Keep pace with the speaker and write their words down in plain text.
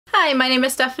Hi, my name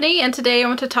is Bethany, and today I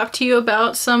want to talk to you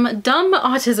about some dumb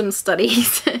autism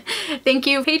studies. Thank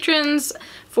you, patrons,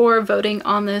 for voting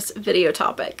on this video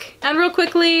topic. And real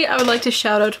quickly, I would like to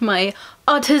shout out my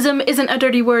Autism Isn't a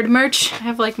Dirty Word merch. I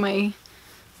have like my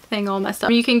thing all messed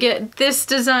up. You can get this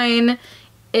design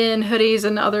in hoodies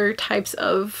and other types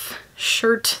of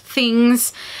shirt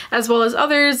things, as well as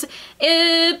others,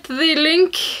 at the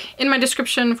link in my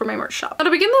description for my merch shop. Now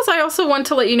to begin this, I also want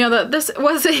to let you know that this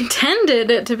was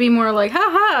intended to be more like,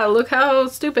 haha, look how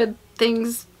stupid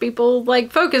things people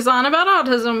like focus on about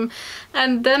autism,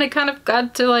 and then it kind of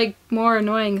got to like more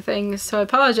annoying things, so I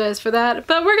apologize for that.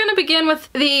 But we're gonna begin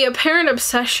with the apparent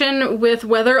obsession with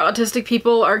whether autistic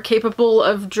people are capable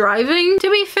of driving. To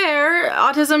be fair,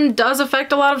 autism does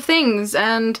affect a lot of things,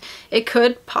 and it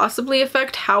could possibly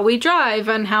affect how we drive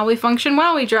and how we function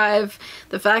while we drive.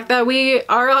 The fact that we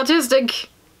are autistic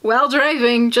while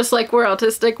driving, just like we're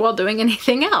autistic while doing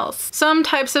anything else. Some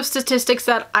types of statistics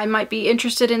that I might be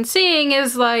interested in seeing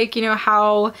is like, you know,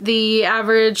 how the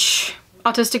average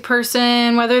autistic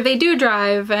person, whether they do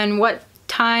drive and what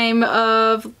time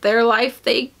of their life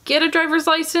they get a driver's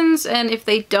license, and if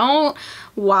they don't,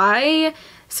 why.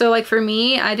 So like for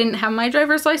me, I didn't have my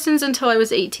driver's license until I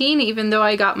was 18, even though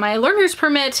I got my learner's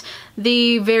permit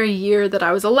the very year that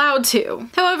I was allowed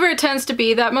to. However, it tends to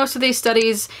be that most of these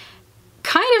studies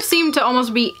kind of seem to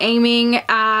almost be aiming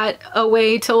at a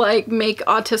way to like make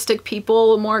autistic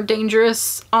people more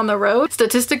dangerous on the road,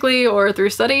 statistically or through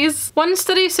studies. One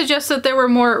study suggests that there were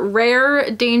more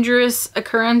rare dangerous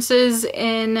occurrences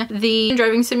in the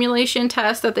driving simulation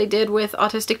test that they did with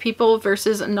autistic people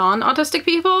versus non-autistic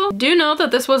people. Do note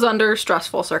that this was under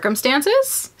stressful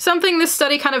circumstances. Something this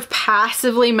study kind of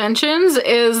passively mentions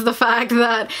is the fact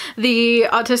that the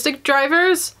autistic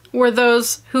drivers were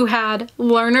those who had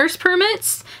learner's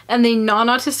permits and the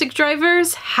non-autistic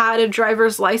drivers had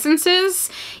driver's licenses.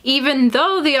 Even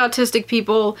though the autistic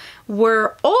people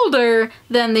were older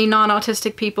than the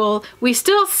non-autistic people, we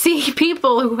still see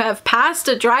people who have passed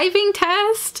a driving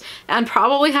test and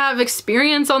probably have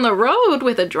experience on the road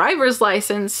with a driver's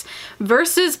license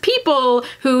versus people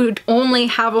who only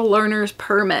have a learner's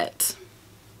permit.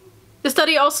 The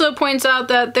study also points out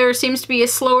that there seems to be a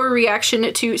slower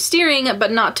reaction to steering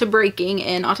but not to braking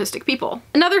in autistic people.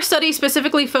 Another study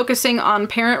specifically focusing on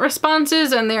parent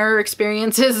responses and their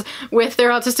experiences with their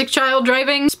autistic child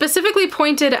driving specifically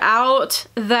pointed out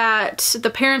that the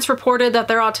parents reported that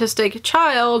their autistic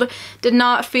child did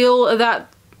not feel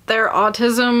that their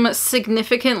autism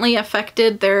significantly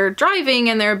affected their driving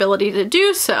and their ability to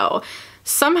do so.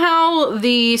 Somehow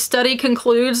the study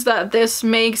concludes that this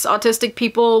makes autistic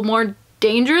people more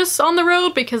dangerous on the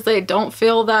road because they don't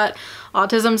feel that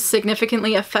autism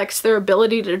significantly affects their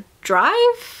ability to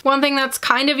drive. One thing that's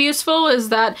kind of useful is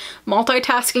that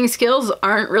multitasking skills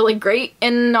aren't really great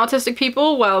in autistic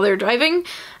people while they're driving.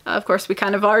 Of course, we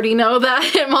kind of already know that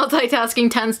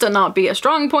multitasking tends to not be a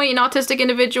strong point in autistic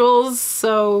individuals,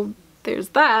 so there's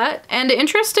that. And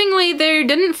interestingly, they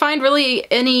didn't find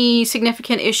really any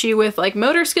significant issue with like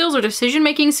motor skills or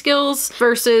decision-making skills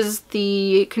versus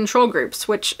the control groups,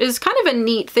 which is kind of a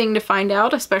neat thing to find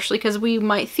out, especially because we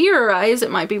might theorize it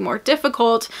might be more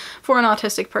difficult for an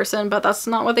autistic person, but that's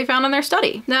not what they found in their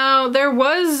study. Now, there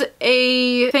was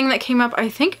a thing that came up, I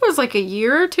think it was like a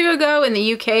year or two ago in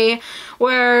the UK,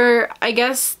 where I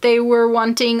guess they were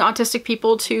wanting autistic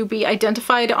people to be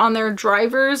identified on their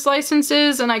driver's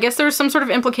licenses, and I guess there was some sort of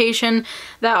implication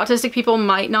that autistic people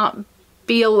might not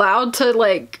be allowed to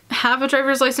like have a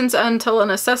driver's license until an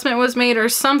assessment was made or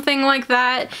something like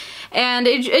that. And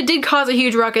it did cause a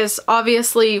huge ruckus,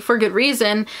 obviously for good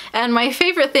reason. And my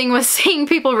favorite thing was seeing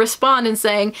people respond and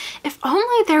saying, if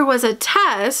only there was a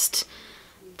test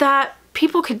that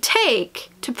people could take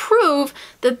to prove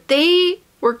that they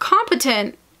were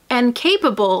competent and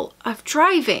capable of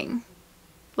driving,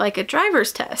 like a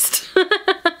driver's test.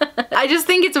 I just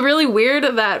think it's really weird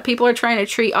that people are trying to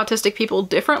treat autistic people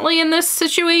differently in this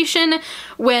situation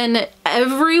when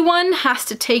everyone has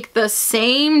to take the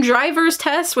same driver's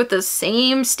test with the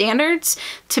same standards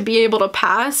to be able to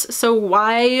pass. So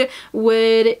why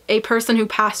would a person who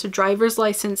passed a driver's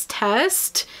license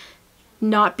test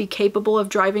not be capable of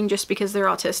driving just because they're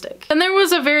autistic? And there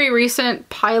was a very recent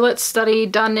pilot study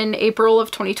done in April of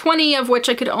 2020, of which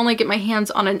I could only get my hands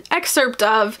on an excerpt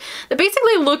of, that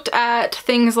basically looked at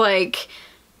things like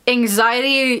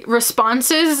anxiety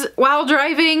responses while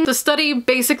driving. The study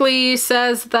basically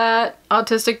says that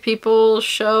autistic people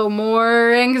show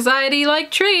more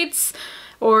anxiety-like traits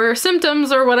or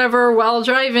symptoms or whatever while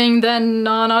driving than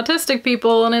non-autistic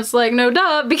people, and it's like, no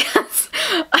duh, because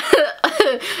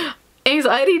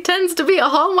anxiety tends to be a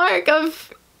hallmark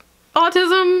of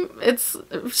autism. It's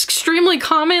extremely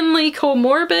commonly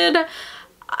comorbid.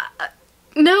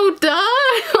 No, duh.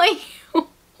 Like,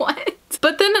 what?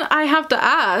 But then I have to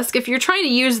ask, if you're trying to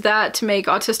use that to make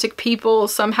autistic people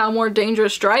somehow more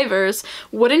dangerous drivers,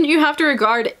 wouldn't you have to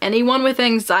regard anyone with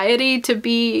anxiety to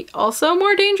be also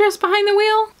more dangerous behind the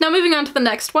wheel? Now moving on to the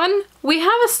next one, we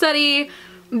have a study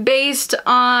based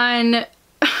on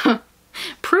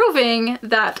proving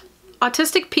that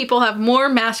autistic people have more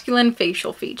masculine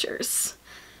facial features.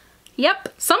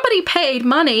 Yep, somebody paid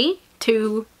money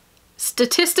to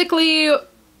statistically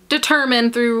determine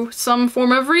through some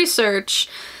form of research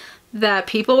that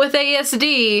people with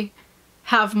ASD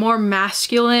have more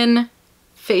masculine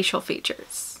facial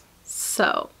features.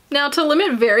 So now, to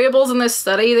limit variables in this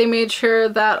study, they made sure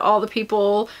that all the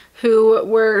people who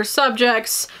were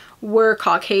subjects were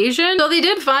Caucasian. So they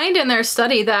did find in their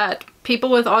study that people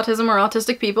with autism or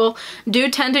autistic people do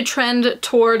tend to trend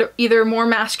toward either more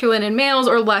masculine in males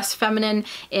or less feminine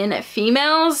in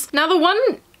females. Now the one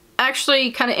actually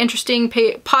kind of interesting,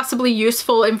 possibly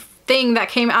useful thing that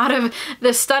came out of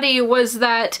this study was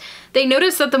that they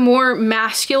noticed that the more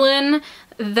masculine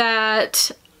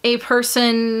that a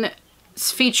person's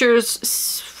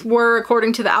features were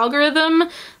according to the algorithm,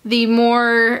 the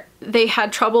more they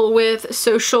had trouble with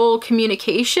social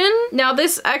communication. Now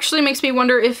this actually makes me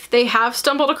wonder if they have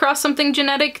stumbled across something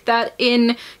genetic that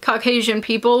in Caucasian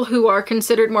people who are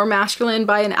considered more masculine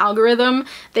by an algorithm,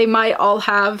 they might all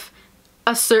have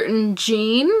a certain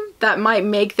gene that might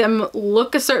make them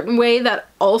look a certain way that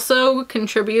also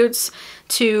contributes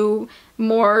to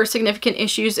more significant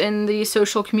issues in the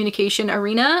social communication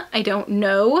arena. I don't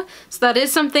know. So that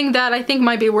is something that I think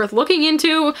might be worth looking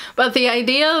into, but the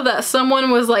idea that someone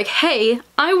was like, hey,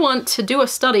 I want to do a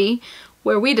study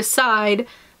where we decide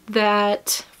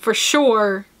that for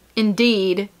sure,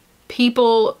 indeed,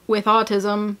 people with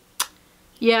autism,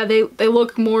 yeah, they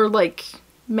look more like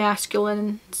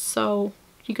masculine, so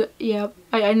you could, yeah,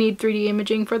 I need 3D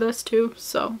imaging for this too,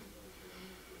 so. And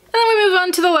then we move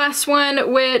on to the last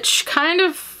one, which kind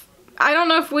of, I don't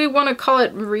know if we want to call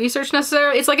it research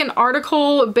necessarily. It's like an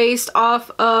article based off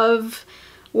of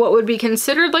what would be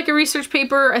considered like a research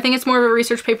paper. I think it's more of a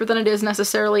research paper than it is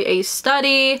necessarily a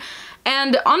study.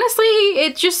 And honestly,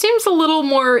 it just seems a little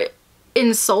more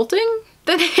insulting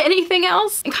than anything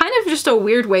else. Kind of just a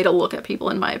weird way to look at people,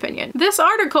 in my opinion. This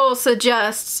article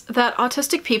suggests that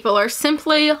autistic people are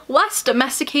simply less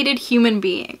domesticated human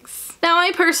beings. Now,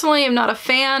 I personally am not a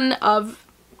fan of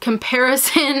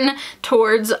comparison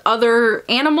towards other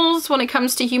animals when it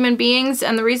comes to human beings,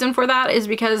 and the reason for that is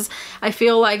because I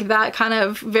feel like that kind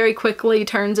of very quickly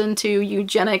turns into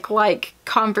eugenic-like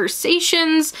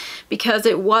conversations, because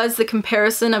it was the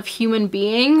comparison of human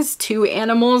beings to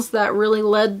animals that really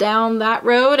led down that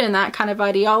road and that kind of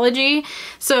ideology.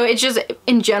 So it just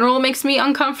in general makes me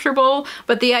uncomfortable,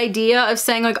 but the idea of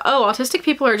saying like, oh, autistic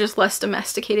people are just less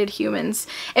domesticated humans,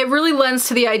 it really lends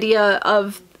to the idea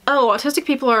of, oh, autistic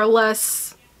people are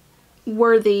less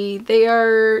worthy, they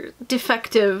are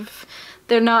defective,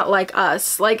 they're not like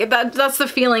us. Like that's the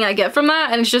feeling I get from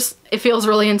that, and it's just, it feels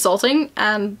really insulting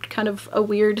and kind of a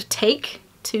weird take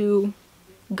to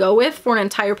go with for an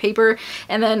entire paper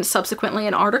and then subsequently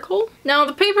an article. Now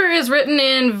the paper is written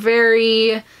in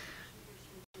very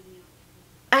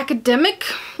academic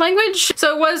language,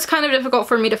 so it was kind of difficult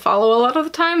for me to follow a lot of the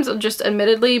times, just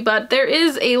admittedly, but there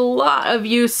is a lot of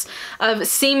use of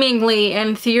seemingly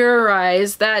and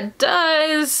theorize that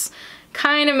does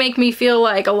kind of make me feel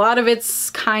like a lot of it's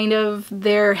kind of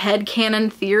their headcanon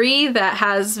theory that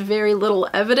has very little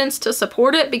evidence to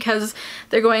support it, because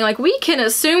they're going like, we can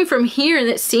assume from here and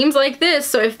it seems like this,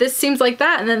 so if this seems like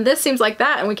that and then this seems like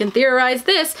that and we can theorize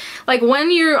this. Like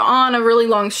when you're on a really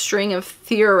long string of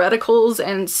theoreticals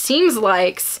and seems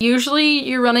likes, usually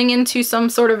you're running into some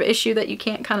sort of issue that you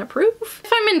can't kind of prove.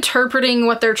 If I'm interpreting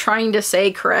what they're trying to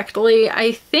say correctly,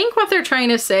 I think what they're trying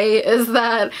to say is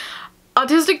that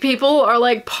autistic people are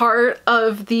like part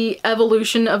of the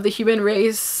evolution of the human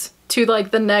race to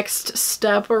like the next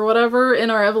step or whatever in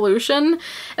our evolution.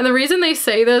 And the reason they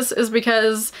say this is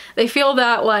because they feel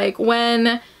that like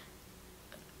when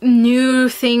new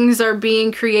things are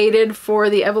being created for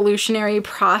the evolutionary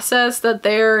process, that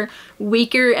they're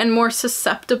weaker and more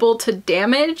susceptible to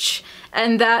damage,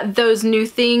 and that those new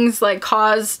things like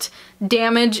caused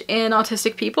damage in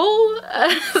autistic people.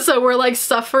 So we're like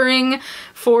suffering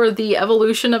for the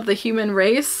evolution of the human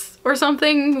race or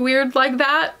something weird like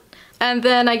that. And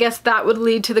then I guess that would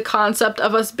lead to the concept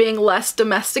of us being less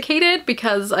domesticated,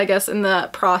 because I guess in the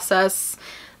process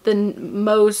the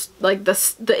most, like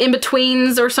the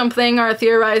in-betweens or something are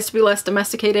theorized to be less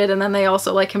domesticated, and then they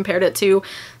also like compared it to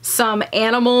some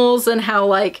animals and how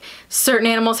like certain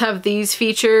animals have these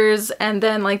features and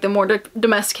then like the more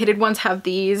domesticated ones have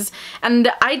these, and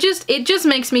it just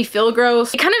makes me feel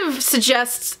gross. It kind of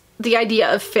suggests the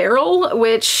idea of feral,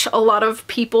 which a lot of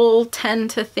people tend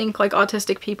to think like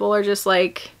autistic people are just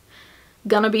like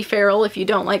gonna be feral if you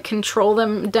don't like control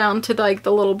them down to like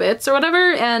the little bits or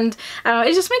whatever, and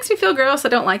it just makes me feel gross. I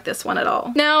don't like this one at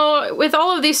all. Now, with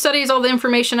all of these studies, all the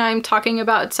information I'm talking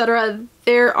about, etc.,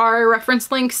 there are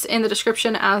reference links in the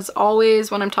description as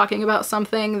always when I'm talking about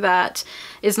something that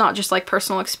is not just like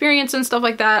personal experience and stuff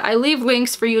like that. I leave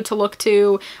links for you to look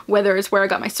to, whether it's where I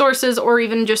got my sources or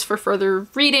even just for further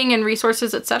reading and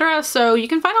resources, etc. So you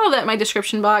can find all of that in my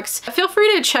description box. Feel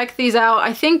free to check these out.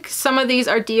 I think some of these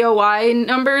are DOI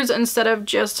numbers instead of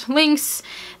just links.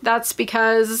 That's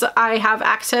because I have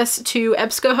access to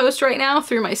EBSCOhost right now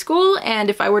through my school, and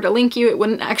if I were to link you, it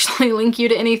wouldn't actually link you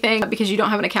to anything because you don't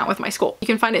have an account with my school. You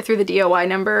can find it through the DOI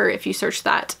number if you search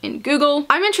that in Google.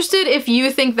 I'm interested if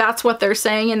you think that's what they're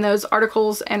saying in those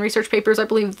articles and research papers. I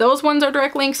believe those ones are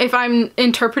direct links. If I'm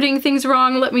interpreting things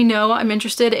wrong, let me know. I'm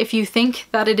interested if you think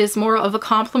that it is more of a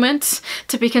compliment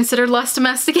to be considered less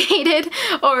domesticated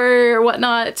or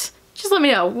whatnot. Just let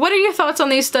me know. What are your thoughts on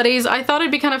these studies? I thought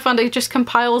it'd be kind of fun to just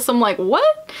compile some like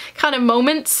what kind of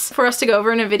moments for us to go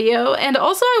over in a video. And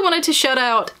also I wanted to shout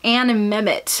out Anne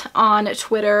Mehmet on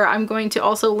Twitter. I'm going to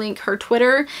also link her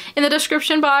Twitter in the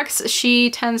description box.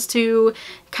 She tends to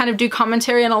kind of do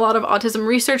commentary on a lot of autism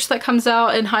research that comes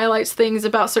out and highlights things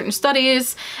about certain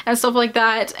studies and stuff like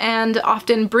that, and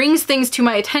often brings things to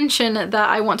my attention that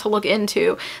I want to look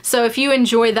into. So if you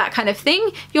enjoy that kind of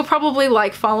thing, you'll probably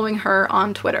like following her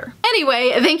on Twitter.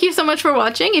 Anyway, thank you so much for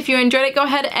watching. If you enjoyed it, go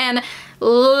ahead and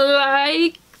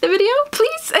like the video,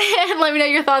 please, and let me know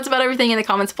your thoughts about everything in the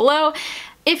comments below.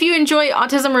 If you enjoy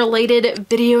autism-related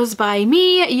videos by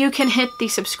me, you can hit the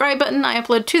subscribe button. I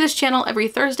upload to this channel every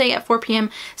Thursday at 4 p.m.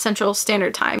 Central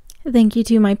Standard Time. Thank you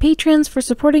to my patrons for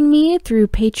supporting me through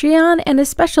Patreon, and a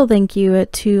special thank you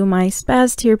to my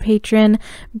Spaz tier patron,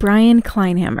 Brian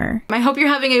Kleinhammer. I hope you're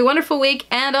having a wonderful week,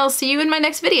 and I'll see you in my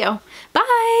next video.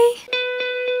 Bye!